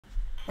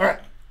All right.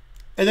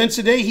 And then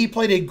today he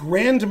played a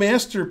grand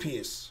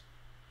masterpiece.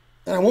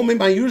 And I won't make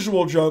my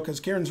usual joke because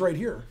Karen's right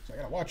here. So I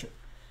got to watch it.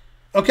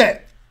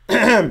 Okay.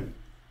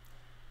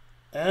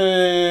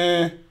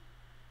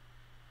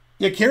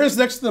 Yeah, Karen's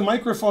next to the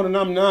microphone and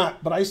I'm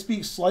not, but I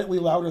speak slightly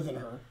louder than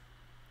her.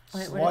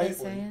 Wait, what are they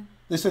saying?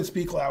 They said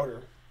speak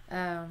louder.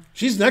 Oh.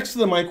 She's next to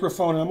the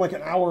microphone and I'm like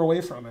an hour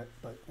away from it.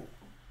 But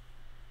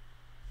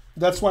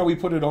that's why we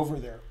put it over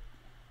there.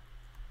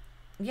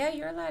 Yeah,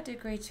 you're allowed to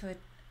agree to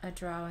a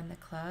draw in the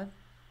club.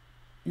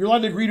 You're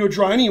allowed to agree to a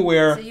draw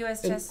anywhere. It's a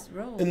U.S. chess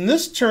rule. In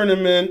this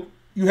tournament,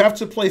 you have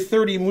to play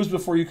 30 moves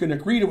before you can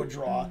agree to a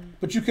draw,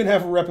 but you can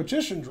have a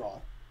repetition draw.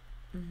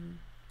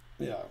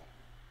 Yeah.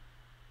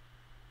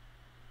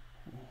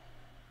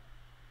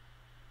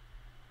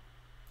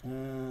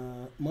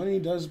 Money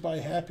does buy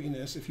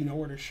happiness if you know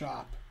where to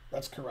shop.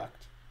 That's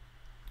correct.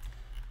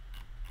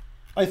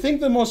 I think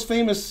the most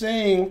famous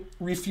saying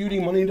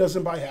refuting money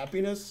doesn't buy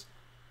happiness,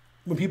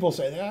 when people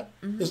say that,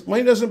 is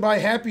money doesn't buy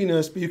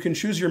happiness, but you can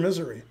choose your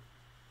misery.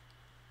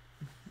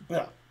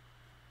 Yeah.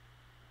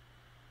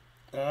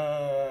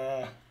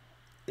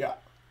 Yeah.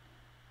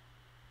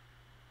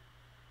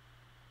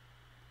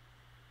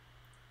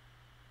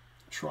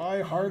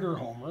 Try harder,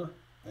 Homer.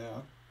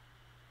 Yeah.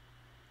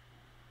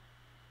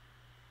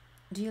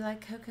 Do you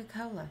like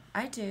Coca-Cola?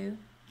 I do.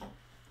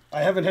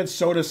 I haven't had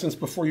soda since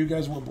before you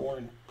guys were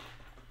born.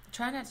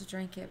 Try not to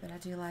drink it, but I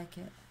do like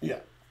it. Yeah.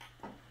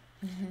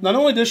 Not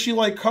only does she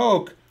like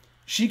Coke,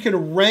 she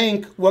can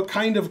rank what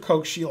kind of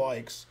Coke she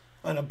likes.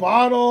 On a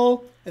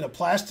bottle, in a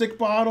plastic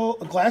bottle,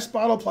 a glass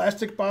bottle,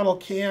 plastic bottle,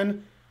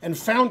 can, and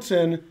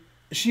fountain.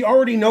 She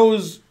already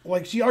knows,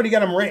 like, she already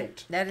got them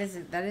ranked. That is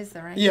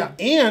the ranking. Yeah,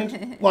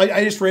 and, like,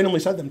 I just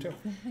randomly said them too.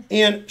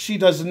 And she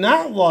does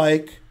not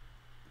like,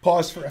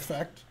 pause for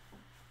effect,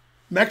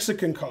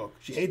 Mexican Coke.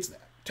 She hates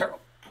that. Terrible.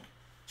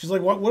 She's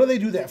like, what do they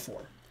do that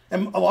for?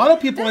 And a lot of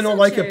people I know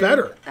like it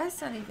better.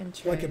 That's not even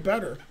true. Like it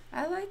better.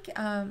 I like it.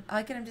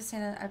 I'm just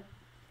saying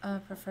I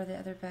prefer the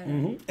other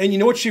better. And you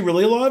know what she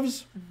really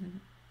loves?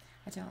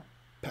 I don't.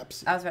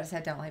 Pepsi. I was about to say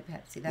I don't like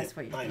Pepsi. That's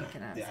what you're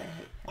thinking of. Yeah, I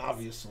hate Pepsi.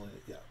 obviously,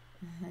 yeah.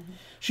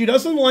 She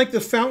doesn't like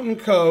the fountain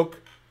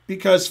Coke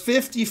because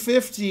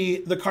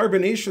 50-50 the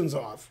carbonation's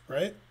off,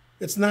 right?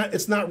 It's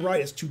not right.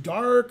 It's too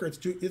dark or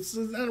it's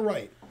not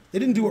right. They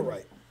didn't do it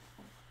right.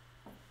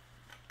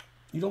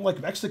 You don't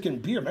like Mexican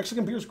beer.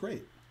 Mexican beer is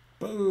great.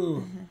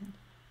 Boo.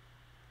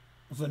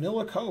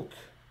 Vanilla Coke.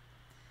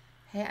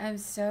 Hey, I'm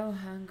so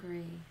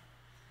hungry.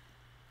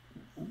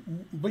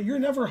 But you're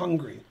never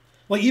hungry.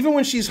 Like, even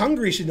when she's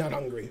hungry, she's not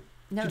hungry.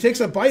 No, she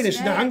takes a bite and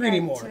she's not hungry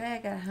anymore. Today I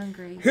got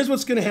hungry. Here's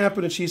what's going to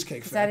happen at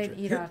Cheesecake Factory. I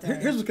didn't eat all day.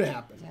 Here's what's going to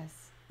happen.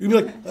 Yes. You'll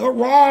be like, oh,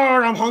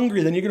 rawr, I'm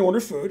hungry. Then you're going to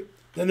order food.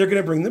 Then they're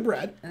going to bring the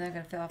bread. And they're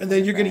going to fill up. And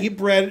then you're going to eat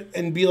bread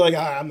and be like,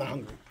 I'm not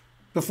hungry.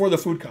 Before the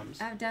food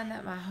comes. I've done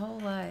that my whole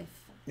life.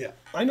 Yeah.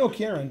 I know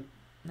Karen.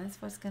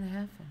 That's what's going to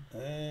happen.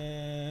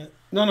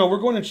 No, we're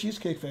going to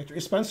Cheesecake Factory.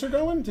 Is Spencer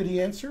going? Did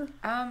he answer?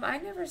 I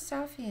never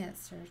saw if he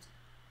answered.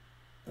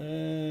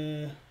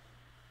 Let's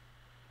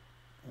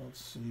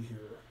see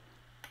here.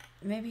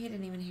 Maybe he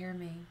didn't even hear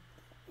me.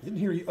 Didn't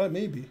hear you.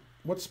 Maybe.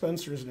 What's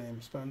Spencer's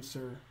name?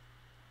 Spencer.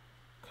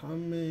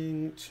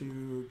 Coming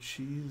to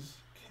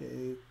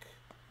Cheesecake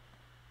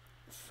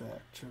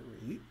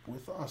Factory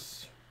with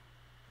us.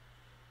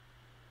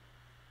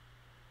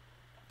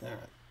 Damn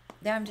it.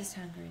 Yeah, I'm just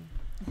hungry.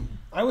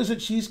 I was at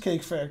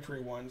Cheesecake Factory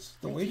once.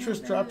 The I waitress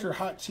can't dropped her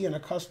hot tea on a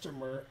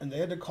customer, and they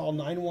had to call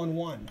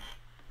 911.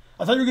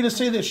 I thought you were going to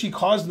say that she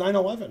caused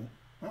 9/11.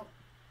 Well,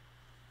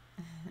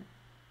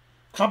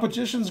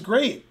 competition's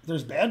great.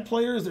 There's bad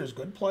players, there's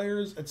good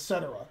players,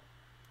 etc.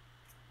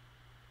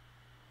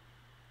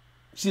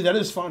 See, that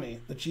is funny.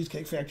 The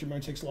Cheesecake Factory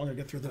mine takes longer to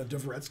get through than a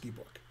Dvoretsky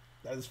book.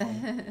 That is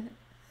funny.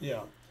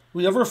 Yeah.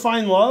 Will you ever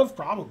find love?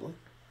 Probably.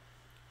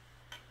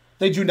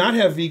 They do not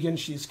have vegan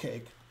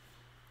cheesecake.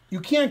 You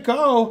can't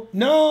go.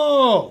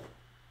 No.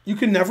 You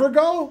can never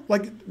go?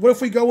 Like, what if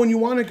we go when you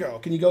want to go?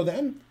 Can you go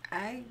then?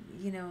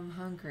 I'm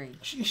hungry.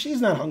 She's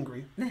not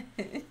hungry.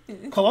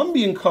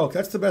 Colombian Coke.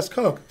 That's the best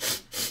Coke.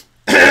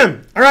 All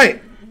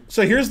right.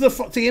 So here's the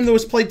game that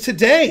was played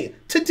today.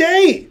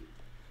 Today.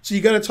 So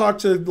you got to talk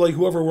to like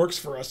whoever works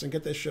for us and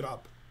get this shit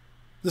up.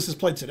 This is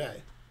played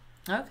today.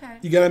 Okay.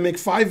 You got to make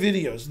 5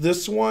 videos.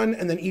 This one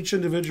and then each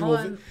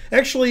individual.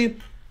 Actually,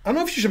 I don't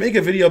know if you should make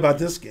a video about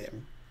this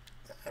game.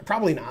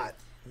 Probably not.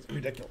 It's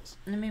ridiculous.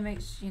 Let me make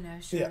sure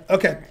yeah.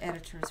 Okay. our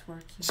editor is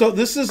working. So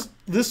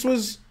this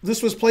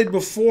was played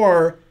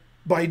before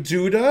by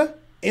Duda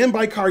and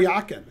by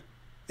Karjakin.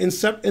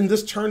 In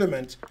this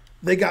tournament,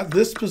 they got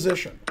this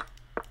position.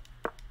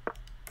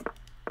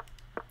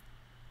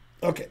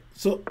 Okay.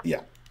 So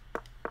yeah.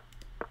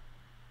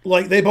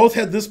 Like they both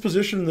had this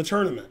position in the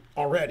tournament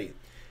already.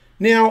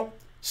 Now,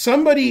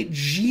 somebody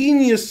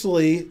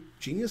geniusly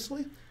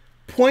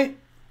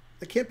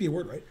that can't be a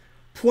word, right?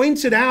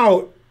 Pointed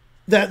out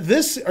that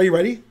this, are you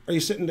ready? Are you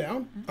sitting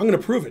down? I'm going to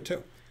prove it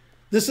too.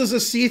 This is a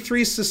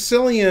C3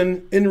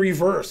 Sicilian in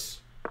reverse,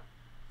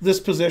 this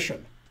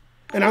position.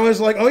 And I was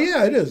like, oh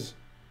yeah, it is.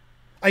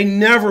 I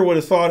never would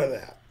have thought of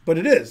that. but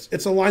it is.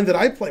 It's a line that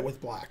I play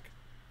with black.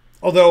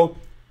 Although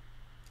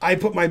I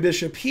put my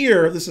bishop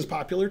here, this is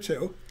popular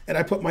too, and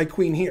I put my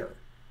queen here.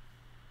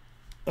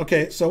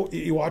 Okay, so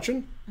you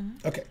watching?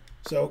 Mm-hmm. Okay,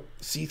 so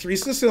c3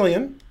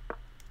 Sicilian.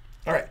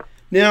 All right,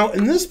 now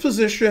in this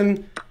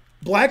position,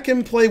 black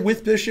can play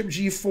with bishop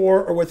g4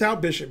 or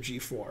without bishop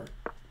g4,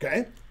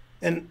 okay?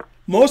 And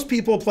most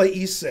people play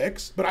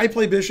e6, but I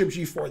play bishop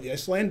g4, the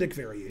Icelandic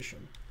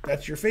variation.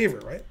 That's your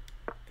favorite, right?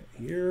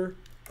 Okay, here,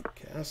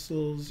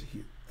 castles,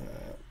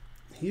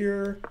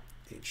 here,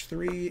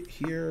 h3,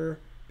 here,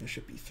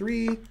 bishop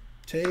e3,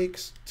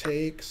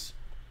 takes.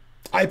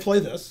 I play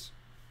this,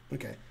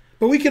 okay.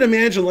 But we can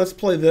imagine, let's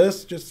play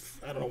this, just,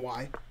 I don't know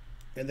why.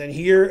 And then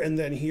here, and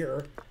then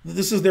here.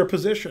 This is their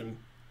position.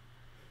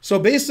 So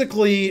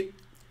basically,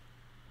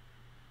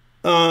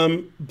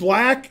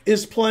 black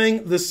is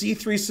playing the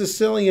c3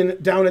 Sicilian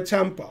down a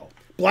tempo.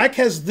 Black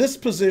has this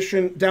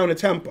position down a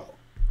tempo.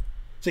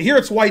 So here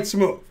it's white's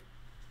move.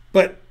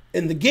 But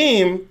in the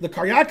game, the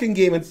Karjakin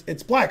game,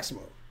 it's black's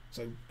move.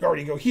 So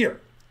already go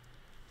here.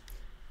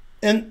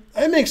 And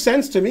that makes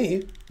sense to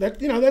me. That,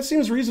 that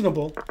seems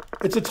reasonable.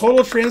 It's a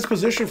total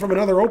transposition from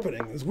another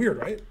opening. It's weird,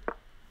 right?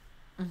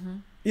 Mm-hmm.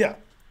 Yeah.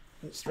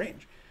 It's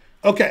strange.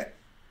 Okay.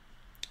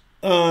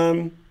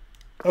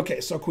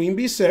 Okay, so queen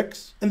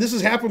b6. And this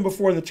has happened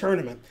before in the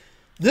tournament.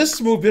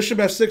 This move, bishop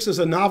f6, is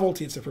a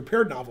novelty. It's a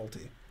prepared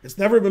novelty. It's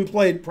never been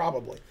played,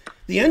 probably.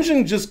 The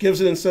engine just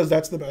gives it and says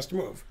that's the best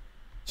move.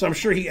 So I'm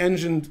sure he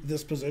engined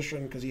this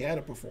position because he had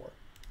it before.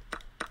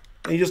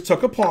 And he just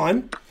took a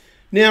pawn.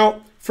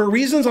 Now, for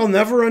reasons I'll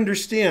never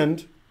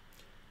understand,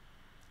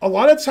 a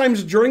lot of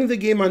times during the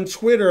game on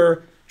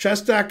Twitter,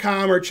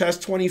 chess.com or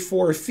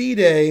chess24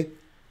 FIDE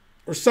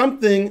or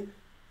something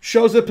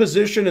shows a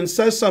position and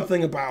says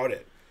something about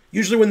it.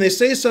 Usually when they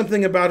say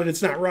something about it,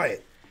 it's not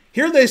right.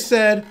 Here they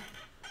said,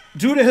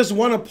 Duda has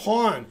won a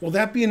pawn. Will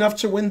that be enough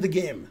to win the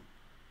game?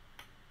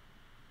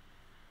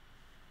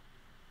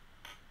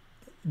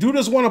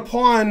 Duda's won a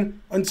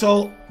pawn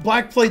until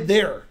black played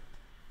there.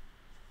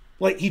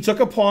 Like, he took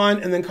a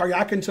pawn and then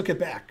Karjakin took it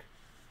back.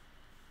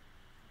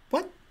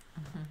 What?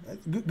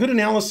 Mm-hmm. Good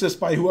analysis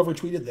by whoever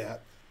tweeted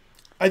that.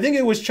 I think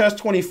it was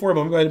chess24,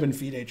 but it might have been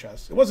FIDE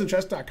chess. It wasn't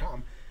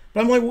chess.com.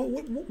 But I'm like,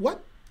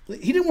 what?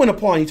 He didn't win a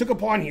pawn. He took a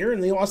pawn here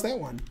and they lost that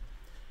one.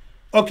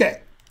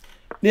 Okay.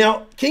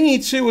 Now, king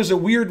e2 is a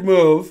weird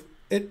move.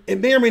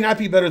 It may or may not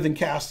be better than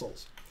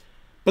castles.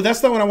 But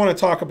that's not what I want to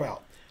talk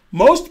about.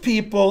 Most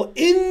people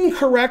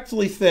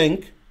incorrectly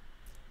think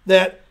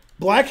that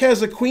black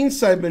has a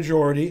queenside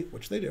majority,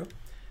 which they do,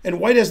 and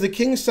white has the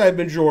kingside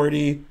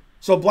majority,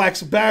 so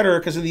black's better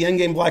because in the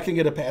endgame black can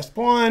get a passed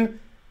pawn,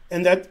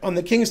 and that on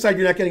the king side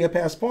you're not getting a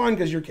passed pawn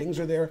because your kings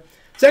are there.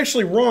 It's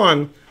actually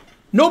wrong.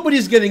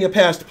 Nobody's getting a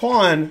passed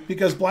pawn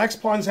because black's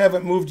pawns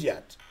haven't moved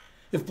yet.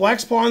 If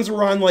black's pawns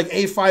were on like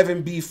a5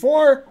 and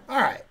b4,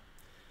 all right.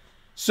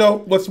 So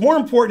what's more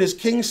important is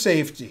king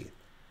safety.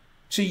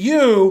 To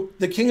you,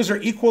 the kings are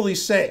equally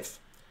safe,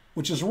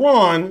 which is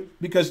wrong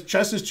because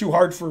chess is too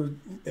hard for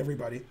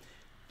everybody.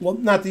 Well,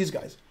 not these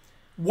guys.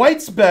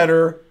 White's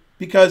better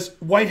because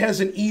white has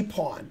an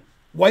e-pawn.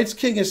 White's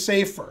king is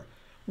safer.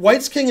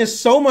 White's king is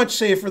so much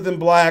safer than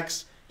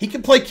black's. He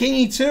can play king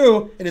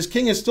e2 and his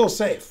king is still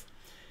safe.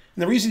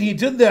 And the reason he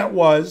did that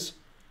was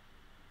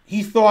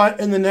he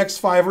thought in the next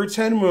 5 or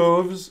 10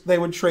 moves they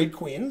would trade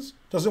queens.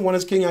 Doesn't want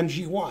his king on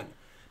g1.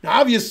 Now,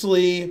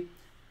 obviously,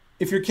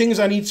 if your king's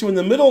on e2 in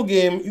the middle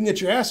game, you can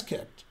get your ass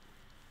kicked.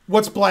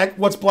 What's black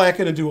going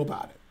to do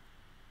about it?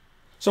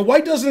 So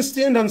white doesn't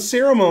stand on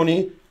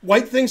ceremony.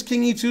 White thinks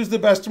king e2 is the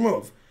best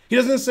move. He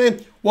doesn't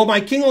say, well,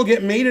 my king will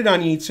get mated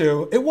on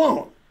e2. It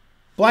won't.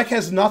 Black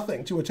has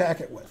nothing to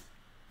attack it with.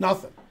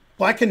 Nothing.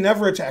 Black can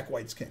never attack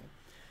white's king.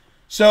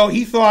 So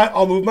he thought,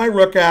 I'll move my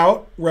rook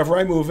out wherever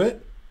I move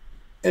it.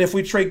 And if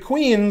we trade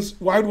queens,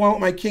 why would I want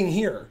my king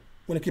here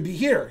when it could be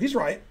here? He's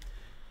right.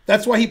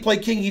 That's why he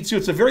played king e2.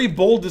 It's a very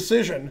bold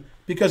decision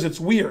because it's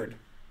weird.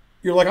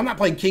 You're like, I'm not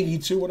playing king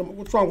e2.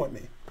 What's wrong with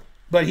me?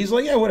 But he's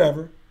like, yeah,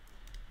 whatever.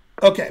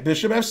 Okay,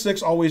 bishop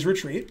f6, always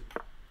retreat.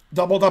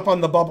 Doubled up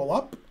on the bubble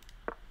up.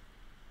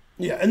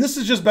 Yeah, and this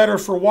is just better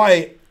for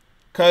white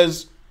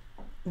because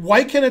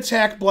white can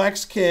attack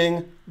black's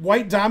king.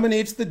 White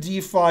dominates the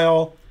d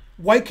file.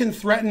 White can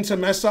threaten to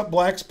mess up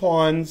black's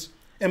pawns.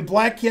 And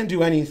black can't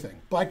do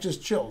anything. Black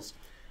just chills.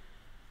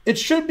 It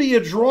should be a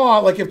draw,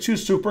 like if two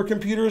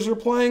supercomputers are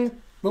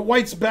playing, but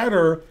white's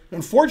better.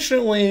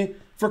 Unfortunately,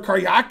 for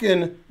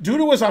Karjakin,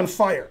 Duda was on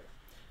fire.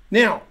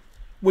 Now,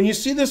 when you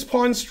see this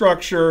pawn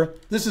structure,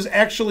 this is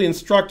actually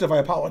instructive. I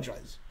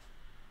apologize.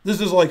 This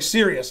is like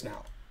serious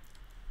now,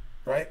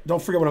 right?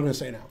 Don't forget what I'm going to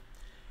say now.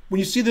 When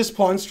you see this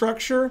pawn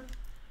structure,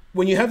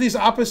 when you have these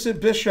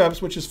opposite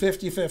bishops, which is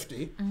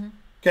 50-50,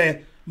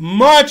 okay,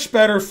 much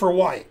better for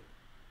white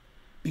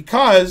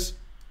because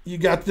you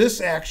got this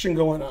action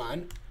going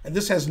on and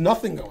this has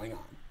nothing going on.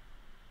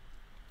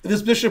 If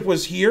this bishop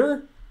was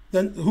here,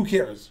 then who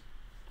cares?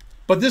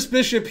 But this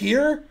bishop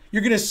here,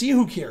 you're going to see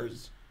who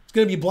cares. It's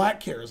going to be black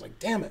cares. Like,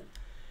 damn it.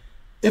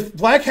 If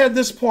black had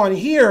this pawn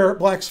here,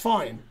 black's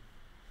fine.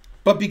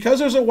 But because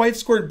there's a white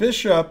squared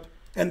bishop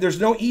and there's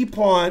no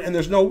e-pawn and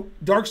there's no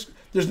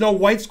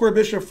white square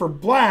bishop for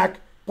black,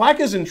 black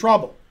is in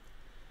trouble.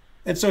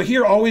 And so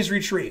here, always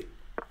retreat,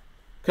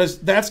 because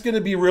that's going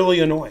to be really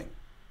annoying.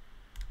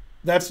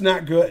 That's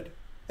not good.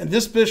 And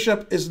this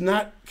bishop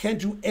can't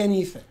do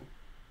anything.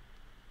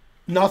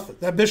 Nothing.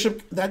 That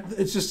bishop,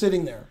 it's just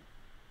sitting there.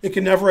 It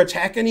can never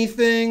attack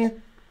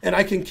anything, and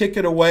I can kick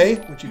it away,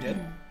 which you did.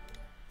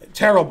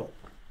 Terrible.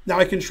 Now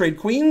I can trade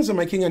queens, and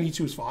my king on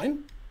e2 is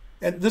fine.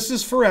 And this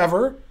is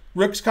forever.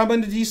 Rook's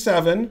coming to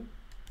d7.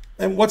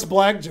 And what's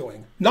black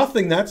doing?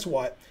 Nothing, that's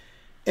what.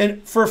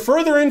 And for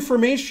further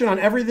information on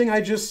everything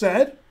I just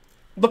said,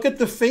 look at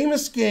the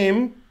famous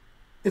game.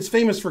 It's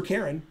famous for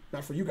Karen,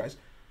 not for you guys.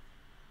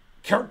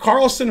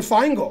 Carlsen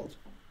Feingold.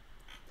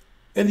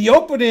 In the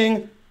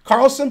opening,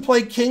 Carlsen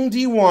played king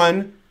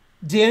d1.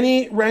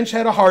 Danny Wrench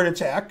had a heart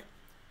attack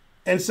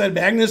and said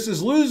Magnus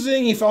is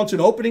losing. He fell into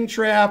an opening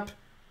trap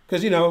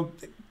because,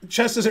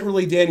 chess isn't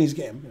really Danny's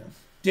game.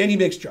 Danny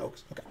makes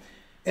jokes. Okay.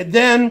 And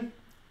then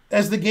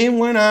as the game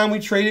went on, we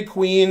traded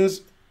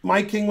queens.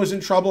 My king was in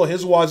trouble.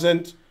 His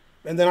wasn't.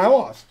 And then I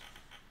lost.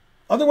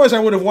 Otherwise, I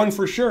would have won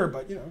for sure,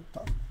 but,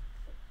 tough.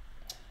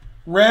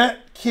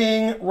 Rat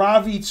King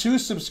Ravi 2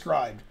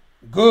 subscribed.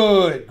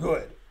 Good.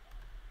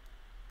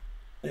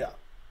 Yeah.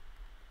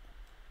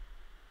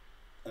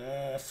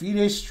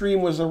 Fide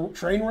stream was a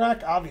train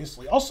wreck,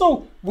 obviously.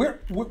 Also,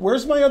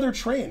 where's my other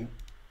train?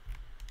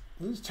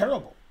 This is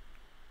terrible.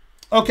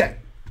 Okay.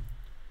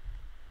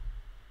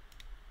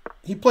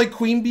 He played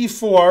queen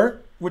b4,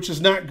 which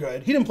is not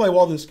good. He didn't play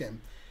well this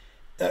game.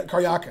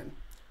 Karjakin.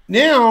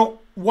 Now,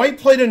 white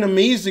played an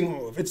amazing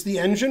move. It's the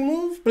engine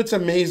move, but it's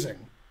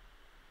amazing.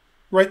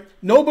 Right?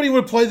 Nobody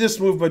would play this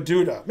move but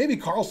Duda. Maybe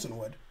Carlsen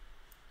would.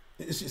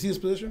 Is he his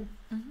position?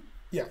 Mm-hmm.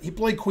 Yeah, he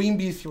played queen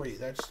b3.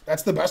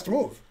 That's the best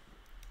move.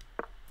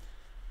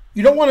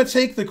 You don't want to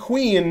take the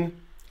queen.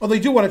 Oh, they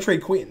do want to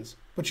trade queens,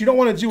 but you don't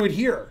want to do it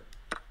here.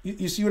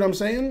 You see what I'm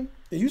saying?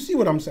 You see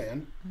what I'm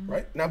saying,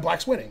 right? Now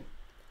black's winning.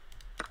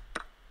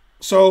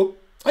 So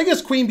I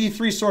guess queen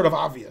b3 is sort of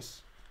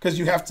obvious because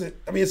you have to.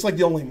 I mean, it's like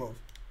the only move.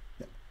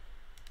 Yeah.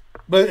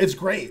 But it's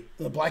great.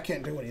 The black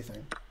can't do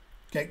anything.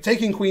 Okay,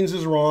 taking queens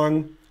is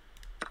wrong.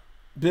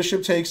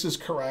 Bishop takes is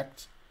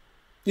correct.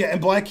 Yeah,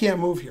 and black can't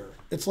move here.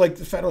 It's like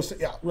the Federal.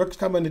 Yeah, rook's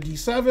coming to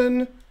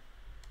d7,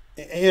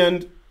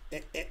 and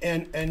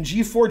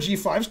g4,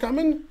 g5's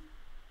coming.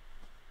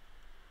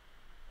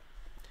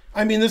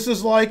 I mean, this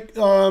is like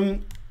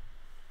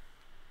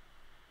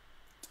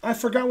I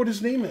forgot what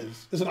his name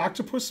is. Is it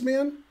Octopus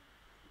Man?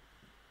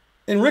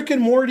 In Rick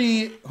and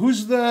Morty,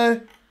 who's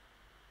the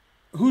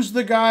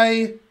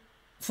guy?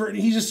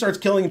 He just starts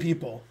killing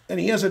people, and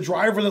he has a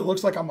driver that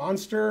looks like a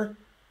monster.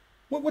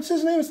 What's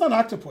his name? It's not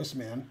Octopus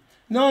Man.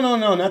 No,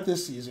 not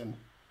this season.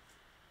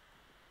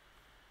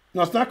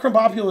 No, it's not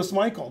Crumbopulous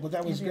Michael, but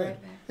that was good. Right,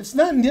 it's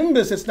not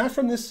Nimbus. It's not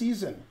from this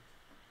season.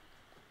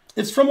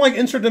 It's from like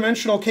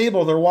Interdimensional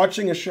Cable. They're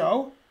watching a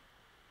show.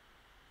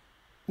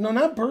 No,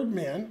 not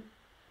Birdman.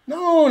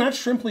 No, not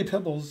Shrimply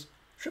Pibbles.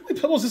 Shrimply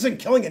Pibbles isn't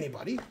killing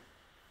anybody.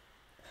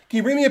 Can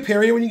you bring me a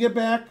Perrier when you get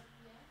back?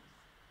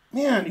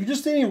 Man, you're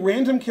just naming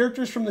random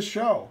characters from the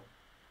show.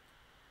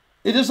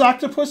 It is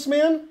Octopus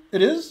Man?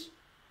 It is?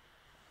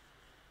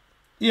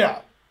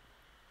 Yeah.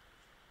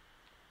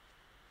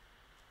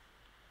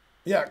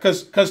 Yeah,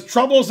 because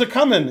trouble's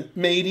a-coming,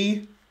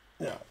 matey.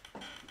 Yeah.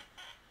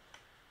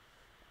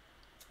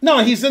 No,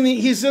 he's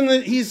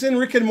in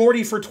Rick and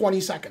Morty for 20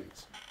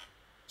 seconds.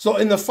 So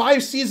in the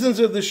 5 seasons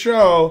of the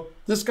show,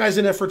 this guy's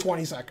in it for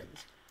 20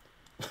 seconds.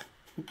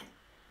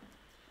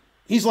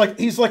 He's like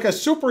a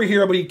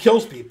superhero, but he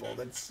kills people.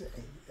 It's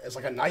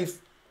like a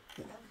knife.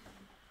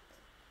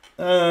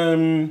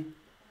 Yeah.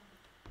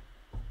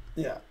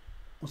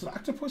 Was it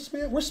Octopus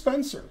Man? Where's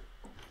Spencer?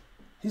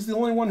 He's the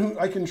only one who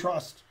I can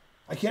trust.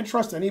 I can't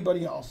trust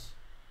anybody else.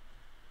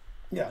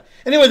 Yeah.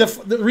 Anyway,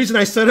 the reason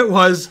I said it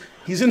was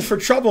he's in for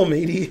trouble,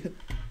 matey.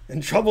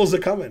 And trouble's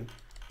a-coming.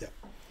 Yeah.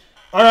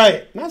 All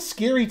right. Not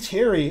Scary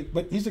Terry,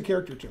 but he's a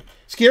character too.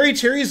 Scary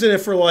Terry's in it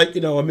for like,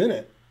 a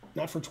minute.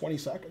 Not for 20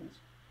 seconds.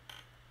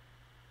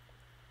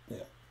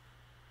 Yeah.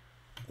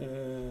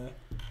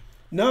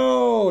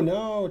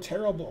 No,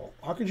 terrible.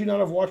 How could you not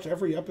have watched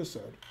every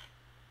episode?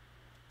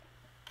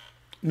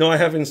 No, I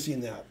haven't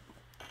seen that.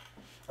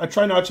 I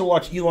try not to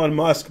watch Elon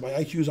Musk. My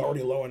IQ is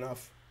already low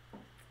enough.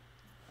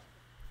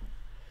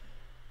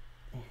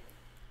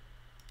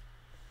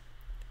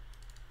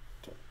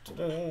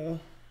 Ta-da.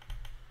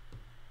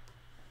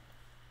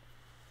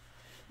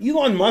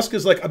 Elon Musk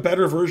is like a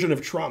better version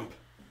of Trump.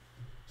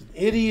 He's an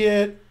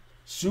idiot,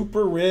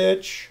 super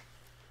rich,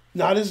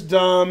 not as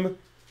dumb.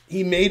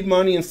 He made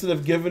money instead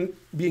of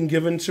being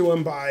given to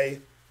him by,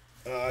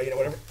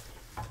 whatever.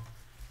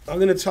 I'm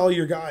going to tell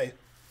your guy.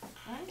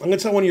 I'm going to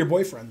tell one of your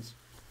boyfriends.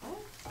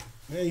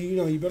 Yeah,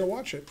 you better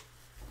watch it.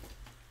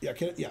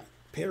 Yeah,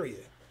 Perry.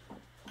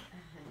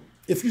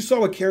 If you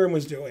saw what Karen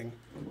was doing,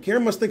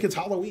 Karen must think it's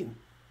Halloween.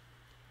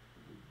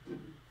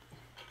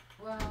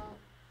 Well,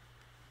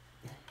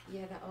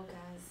 yeah, the old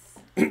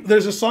guys.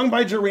 There's a song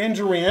by Duran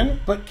Duran,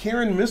 but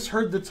Karen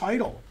misheard the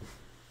title.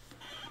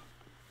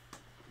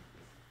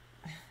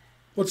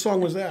 What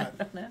song was that?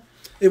 I don't know.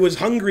 It was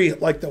Hungry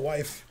Like the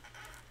Wife.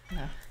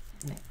 No.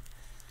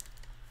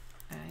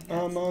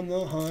 I'm on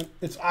the hunt.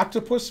 It's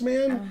Octopus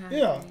Man? Oh,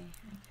 Yeah. I can't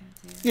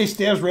do it. Yeah, he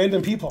stabs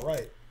random people,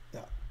 right.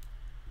 Yeah.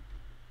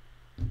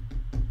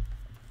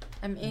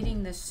 I'm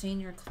eating the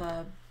senior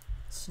club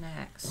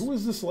snacks. Who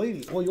is this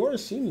lady? Well, you're a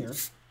senior.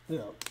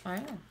 Yeah. I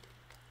am.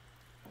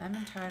 I'm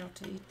entitled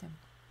to eat them.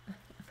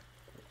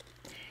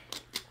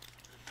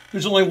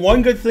 There's only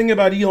one good thing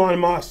about Elon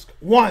Musk.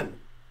 One.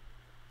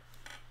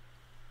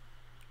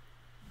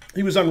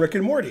 He was on Rick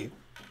and Morty,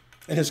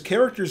 and his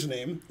character's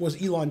name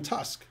was Elon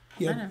Tusk.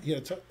 He had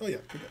oh yeah.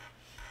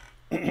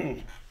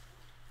 Okay.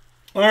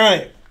 All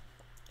right.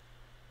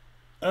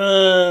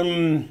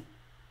 Elon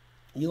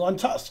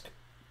Tusk.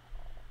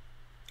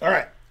 All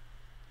right.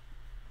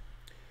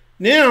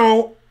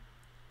 Now,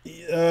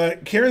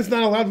 Karen's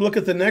not allowed to look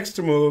at the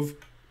next move,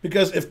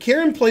 because if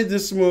Karen played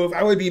this move,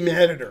 I would be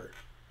mad at her,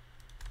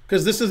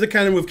 because this is the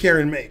kind of move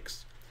Karen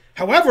makes.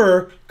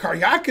 However,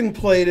 Karjakin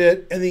played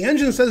it, and the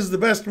engine says it's the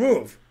best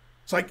move.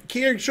 So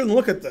Karen shouldn't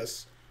look at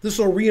this. This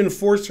will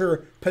reinforce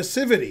her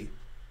passivity.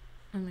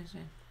 Let me see.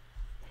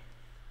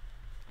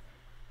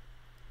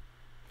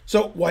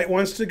 So white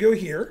wants to go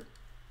here,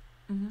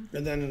 Mm-hmm.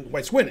 and then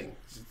white's winning.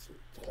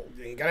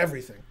 He got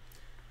everything.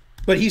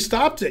 But he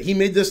stopped it. He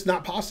made this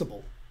not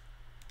possible.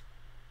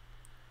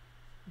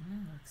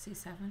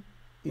 C7.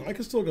 No, I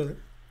can still go there.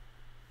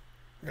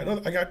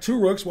 I got 2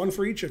 rooks, 1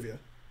 for each of you.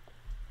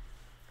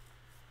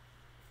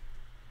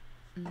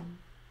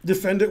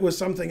 Defend it with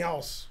something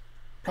else.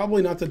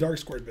 Probably not the dark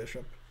squared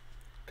bishop,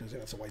 because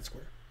it's a white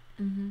square.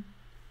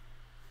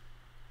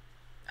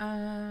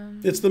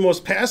 It's the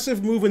most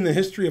passive move in the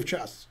history of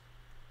chess.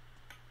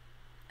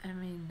 I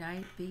mean,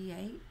 knight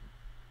b8.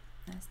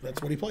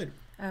 That's what he played.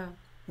 Oh.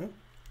 Yeah.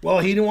 Well,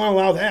 he didn't want to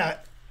allow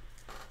that.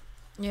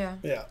 Yeah.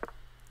 Yeah.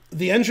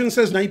 The engine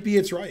says knight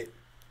b8's right.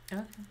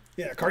 Okay.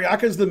 Yeah,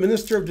 Karjakin's the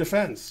Minister of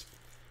Defense.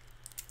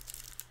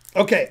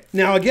 Okay,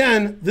 now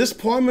again, this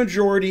pawn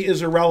majority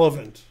is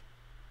irrelevant.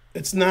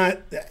 It's not,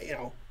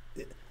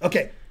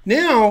 Okay,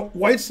 now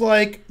white's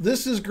like,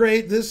 this is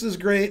great, this is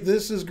great,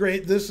 this is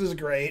great, this is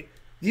great.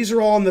 These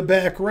are all in the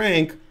back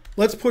rank.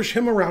 Let's push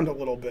him around a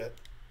little bit.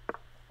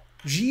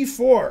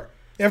 G4.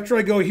 After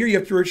I go here, you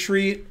have to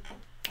retreat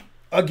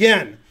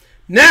again.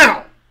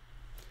 Now,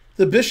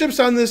 the bishop's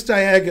on this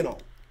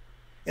diagonal.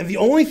 And the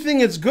only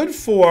thing it's good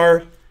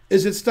for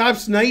is it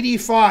stops knight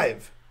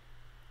e5.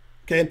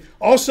 Okay.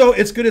 Also,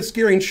 it's good at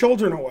scaring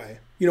children away.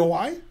 You know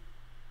why?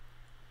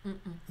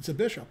 It's a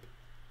bishop.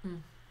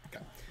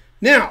 Okay.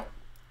 Now,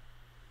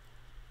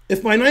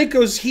 if my knight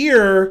goes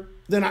here,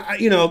 then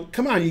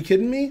come on, you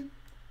kidding me?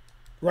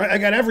 Right? I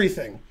got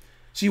everything.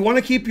 So you want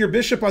to keep your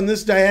bishop on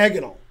this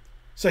diagonal.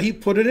 So he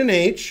put it in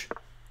H,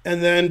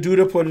 and then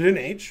Duda put it in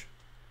H.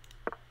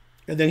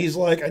 And then he's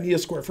like, I need a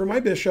square for my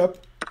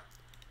bishop.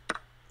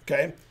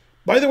 Okay.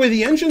 By the way,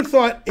 the engine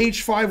thought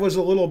H5 was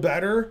a little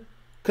better,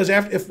 because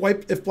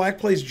if black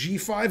plays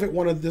G5, it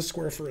wanted this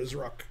square for his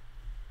rook.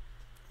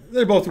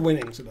 They're both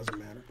winning, so it doesn't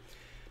matter.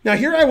 Now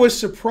here I was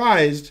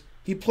surprised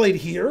he played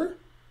here.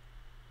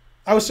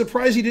 I was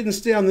surprised he didn't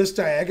stay on this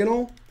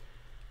diagonal.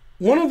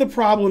 One of the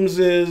problems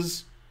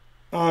is,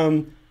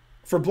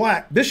 for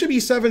black, bishop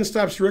e7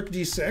 stops rook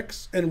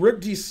d6, and rook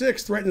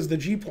d6 threatens the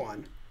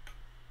g-pawn.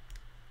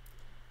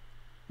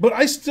 But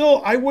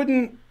I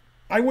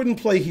wouldn't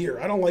play here.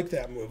 I don't like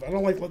that move. I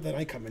don't like letting the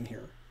knight come in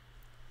here.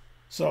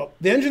 So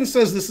the engine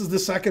says this is the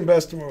second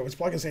best move. It's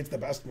probably going to say it's the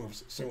best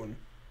move soon.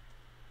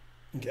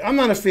 Okay, I'm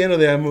not a fan of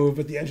that move,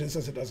 but the engine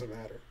says it doesn't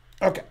matter.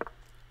 Okay.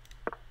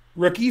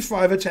 Rook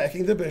e5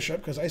 attacking the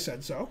bishop, because I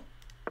said so.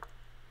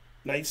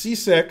 Knight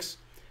c6.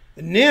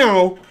 And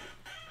now,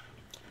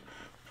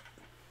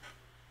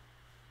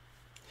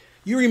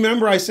 you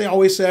remember I say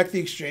always sack the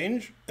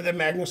exchange? And then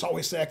Magnus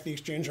always sacked the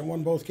exchange and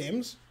won both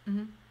games?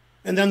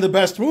 And then the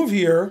best move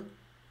here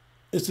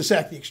is to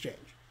sack the exchange.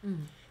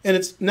 And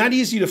it's not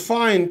easy to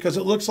find, because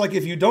it looks like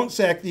if you don't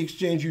sack the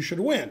exchange, you should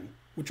win,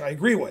 which I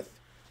agree with.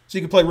 So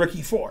you can play rook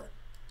e4.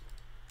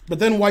 But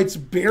then white's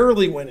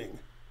barely winning.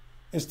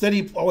 Instead,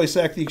 he always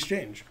sacked the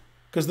exchange,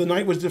 because the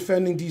knight was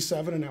defending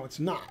d7, and now it's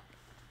not.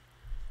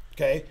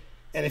 Okay?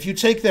 And if you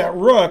take that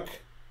rook,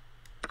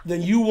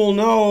 then you will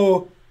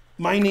know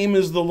my name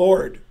is the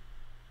Lord.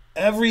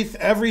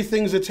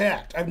 Everything's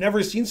attacked. I've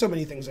never seen so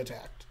many things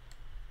attacked.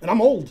 And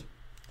I'm old.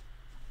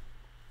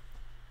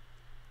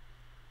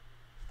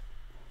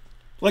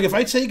 Like if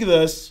I take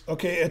this,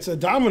 okay, it's a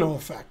domino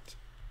effect,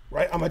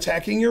 right? I'm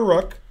attacking your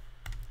rook.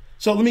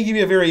 So let me give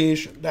you a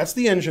variation. That's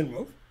the engine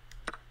move.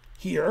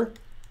 Here,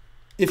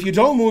 if you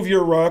don't move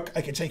your rook,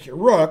 I can take your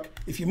rook.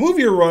 If you move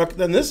your rook,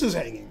 then this is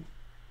hanging.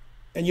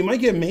 And you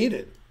might get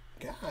mated.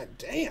 God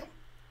damn.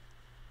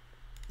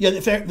 Yeah,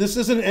 in fact, this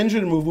is an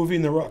engine move,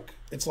 moving the rook.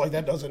 It's like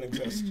that doesn't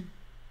exist.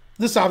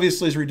 This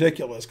obviously is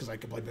ridiculous, because I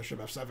could play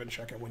bishop f7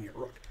 check and win your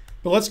rook.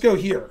 But let's go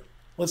here.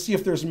 Let's see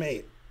if there's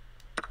mate.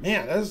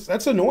 Man,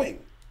 that's annoying,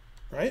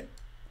 right?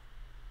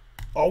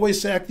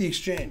 Always sack the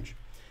exchange.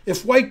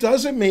 If white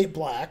doesn't mate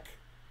black,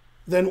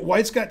 then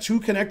white's got 2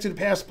 connected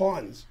passed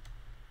pawns.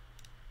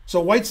 So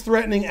white's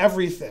threatening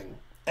everything.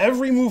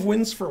 Every move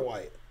wins for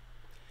white.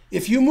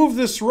 If you move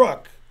this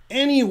rook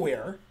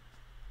anywhere,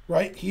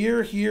 right,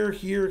 here, here,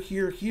 here,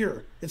 here,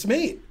 here, it's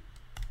mate.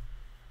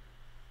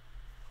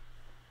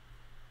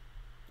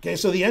 Okay,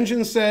 so the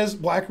engine says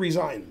black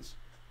resigns.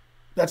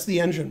 That's the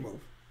engine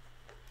move.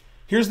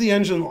 Here's the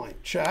engine line.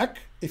 Check.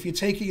 If you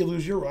take it, you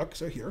lose your rook.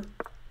 So here.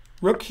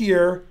 Rook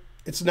here.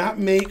 It's not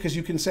mate because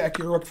you can sack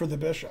your rook for the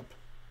bishop.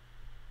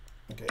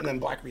 Okay, and then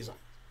black resigns.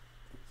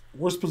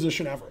 Worst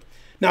position ever.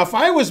 Now, if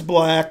I was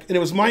black and it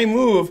was my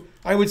move,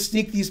 I would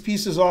sneak these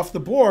pieces off the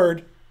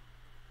board.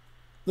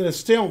 Then it's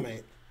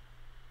stalemate.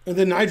 And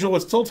then Nigel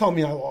would still tell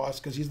me I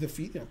lost because he's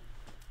defeated.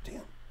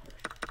 Damn.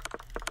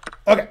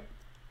 Okay.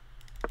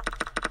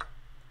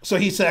 So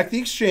he sacked the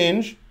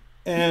exchange,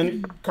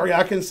 and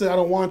Karjakin said, I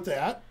don't want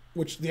that,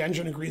 which the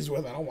engine agrees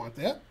with. I don't want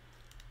that.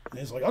 And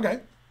he's like, okay.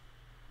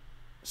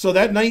 So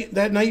that knight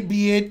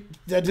b8,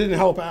 that didn't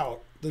help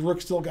out. The rook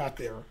still got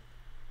there.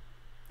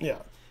 Yeah.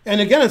 And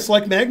again, it's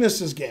like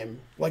Magnus's game.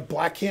 Like,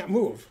 black can't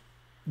move.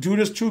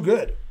 Duda's too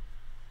good.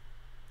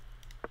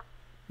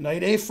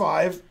 Knight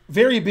a5.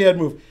 Very bad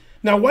move.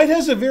 Now, white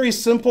has a very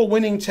simple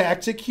winning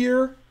tactic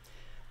here.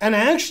 And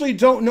I actually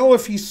don't know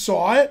if he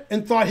saw it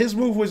and thought his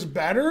move was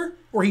better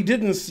or he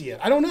didn't see it.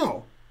 I don't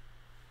know.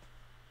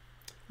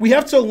 We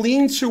have to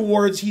lean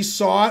towards he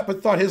saw it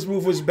but thought his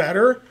move was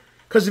better.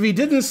 Because if he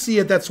didn't see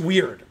it, that's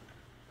weird.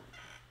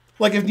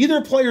 Like, if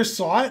neither player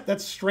saw it,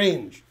 that's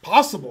strange.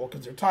 Possible,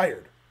 because they're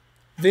tired.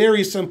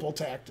 Very simple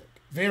tactic.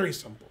 Very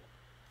simple.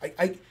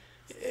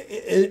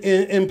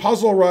 In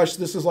Puzzle Rush,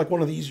 this is like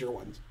one of the easier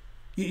ones.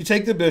 You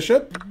take the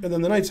bishop, and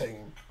then the knight's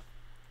hanging.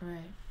 Right.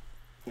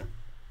 Yeah.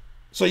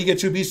 So you get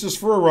 2 pieces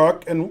for a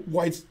rook, and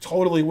white's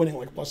totally winning,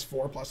 like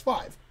 +4,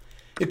 +5.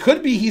 It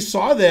could be he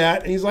saw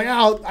that, and he's like,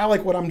 oh, I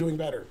like what I'm doing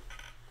better.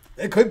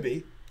 It could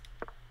be.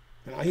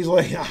 You know, he's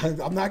like,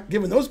 I'm not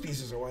giving those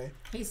pieces away.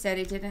 He said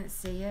he didn't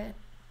see it.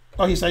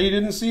 Oh, he said he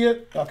didn't see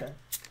it? Okay.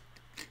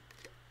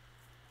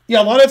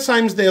 Yeah, a lot of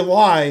times they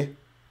lie.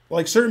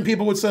 Like, certain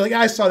people would say, like,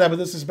 I saw that, but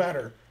this is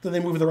better. Then they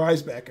move their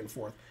eyes back and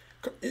forth.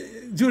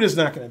 Duda's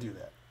not going to do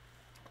that.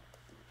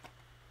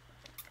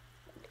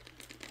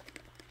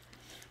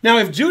 Now,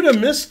 if Duda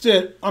missed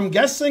it, I'm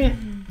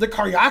guessing the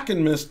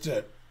Karjakin missed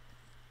it.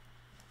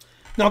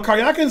 Now,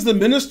 Karjakin's the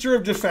Minister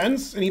of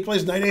Defense, and he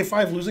plays knight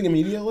a5, losing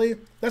immediately.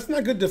 That's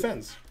not good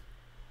defense.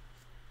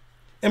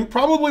 And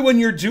probably when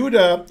you're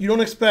Duda, you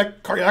don't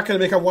expect Karjakin to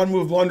make a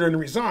one-move blunder and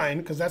resign,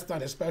 because that's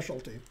not his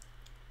specialty.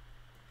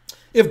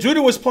 If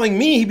Duda was playing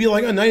me, he'd be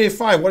like, oh, knight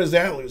a5, what does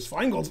that lose?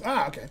 Feingold's,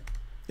 okay.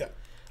 Yeah.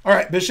 All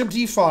right, bishop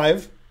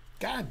d5.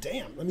 God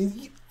damn. I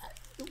mean,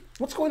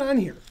 what's going on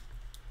here?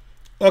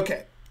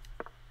 Okay.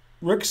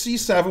 Rook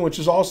c7, which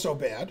is also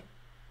bad.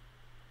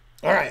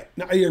 All right.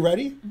 Now, are you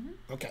ready?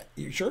 Mm-hmm. Okay.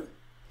 Are you sure?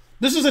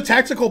 This is a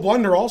tactical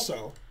blunder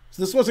also.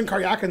 So this wasn't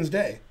Karjakin's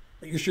day.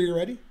 Are you sure you're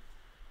ready?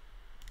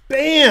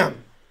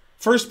 Bam!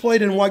 First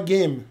played in what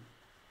game?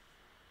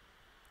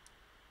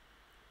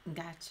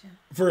 Gotcha.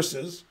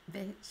 Versus.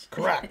 Bitch.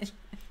 Correct.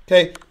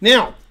 Okay.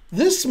 Now,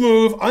 this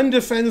move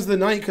undefends the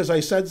knight because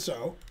I said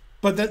so,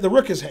 but the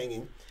rook is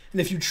hanging.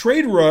 And if you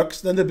trade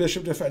rooks, then the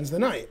bishop defends the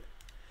knight.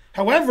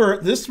 However,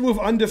 this move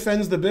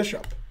undefends the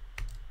bishop.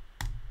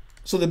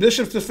 So the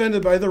bishop's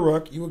defended by the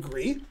rook, you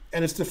agree,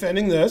 and it's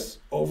defending this,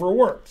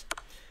 overworked.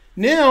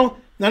 Now,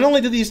 not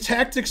only do these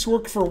tactics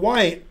work for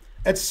white,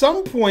 at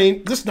some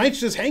point, this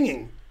knight's just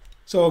hanging.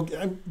 So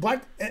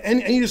black,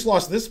 and you just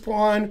lost this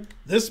pawn,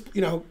 this,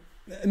 you know,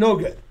 no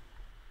good.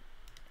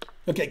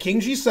 Okay, king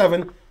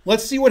g7.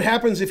 Let's see what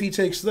happens if he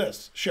takes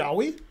this, shall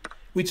we?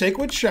 We take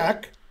with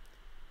check.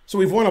 So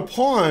we've won a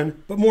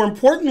pawn, but more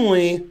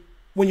importantly,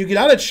 when you get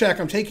out of check,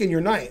 I'm taking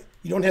your knight.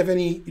 You don't have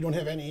any,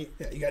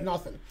 yeah, you got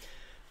nothing.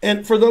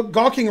 And for the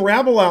gawking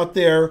rabble out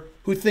there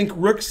who think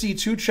rook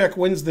c2 check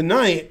wins the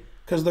knight,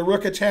 because the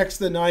rook attacks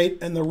the knight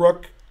and the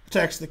rook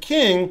attacks the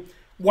king,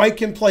 white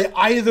can play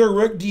either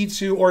rook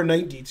d2 or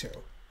knight d2.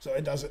 So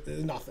it does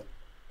nothing.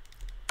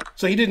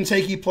 So he didn't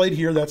take, he played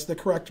here. That's the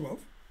correct move,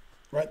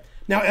 right?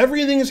 Now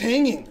everything is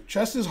hanging.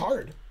 Chess is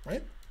hard,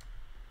 right?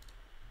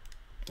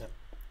 Yeah.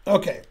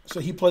 Okay, so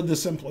he played the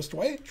simplest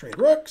way. Trade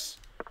rooks.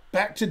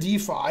 Back to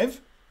d5.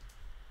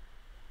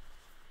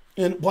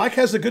 And black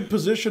has a good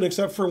position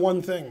except for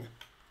one thing.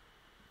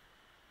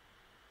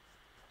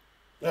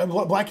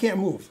 Black can't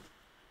move.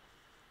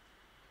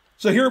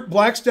 So here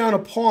black's down a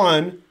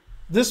pawn.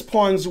 This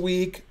pawn's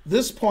weak.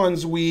 This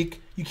pawn's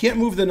weak. You can't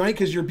move the knight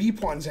because your b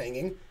pawn's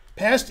hanging.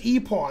 Past e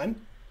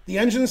pawn. The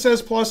engine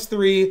says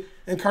 +3.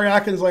 And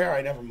Karjakin's like, all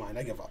right, never mind.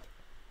 I give up.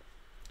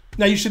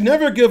 Now, you should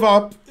never give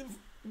up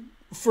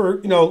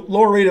for, you know,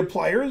 lower rated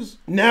players.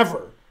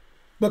 Never.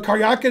 But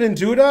Karjakin and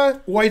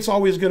Duda, white's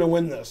always going to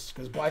win this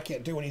because black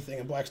can't do anything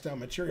and black's down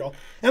material.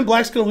 And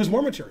black's going to lose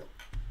more material.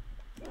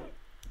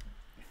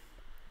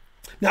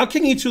 Now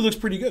king e2 looks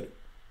pretty good.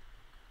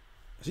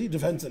 See, he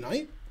defends the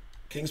knight.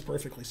 King's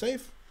perfectly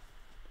safe.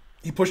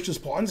 He pushed his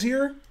pawns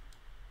here.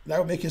 That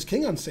would make his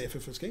king unsafe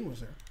if his king was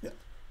there. Yeah.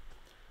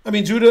 I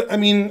mean, Duda. I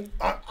mean,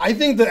 I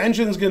think the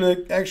engine's gonna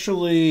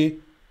actually.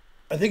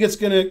 I think it's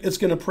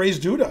gonna praise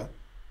Duda.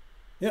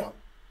 Yeah.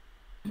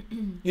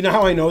 You know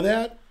how I know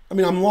that? I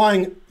mean, I'm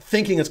lying,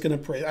 thinking it's gonna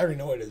praise. I already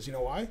know it is. You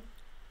know why?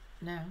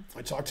 No.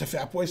 I talked to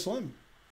Fatboy Slim.